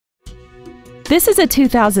This is a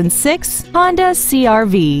 2006 Honda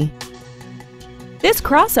CR-V. This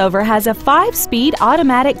crossover has a 5-speed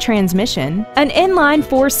automatic transmission, an inline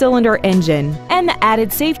 4-cylinder engine, and the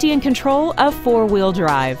added safety and control of 4-wheel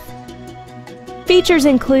drive. Features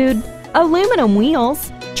include aluminum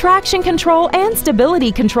wheels, traction control and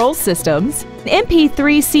stability control systems, an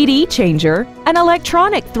MP3 CD changer, an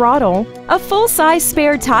electronic throttle, a full-size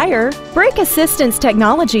spare tire, brake assistance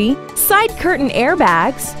technology, side curtain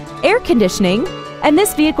airbags, air conditioning, and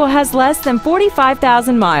this vehicle has less than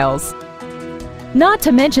 45,000 miles. Not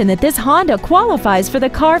to mention that this Honda qualifies for the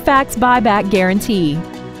Carfax buyback guarantee.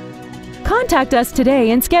 Contact us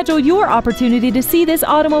today and schedule your opportunity to see this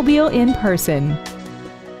automobile in person.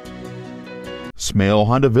 Smail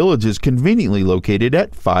Honda Village is conveniently located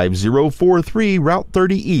at 5043 Route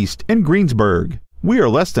 30 East in Greensburg. We are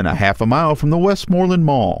less than a half a mile from the Westmoreland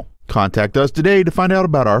Mall. Contact us today to find out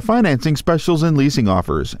about our financing specials and leasing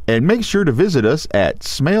offers, and make sure to visit us at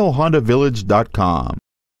SmailHondaVillage.com.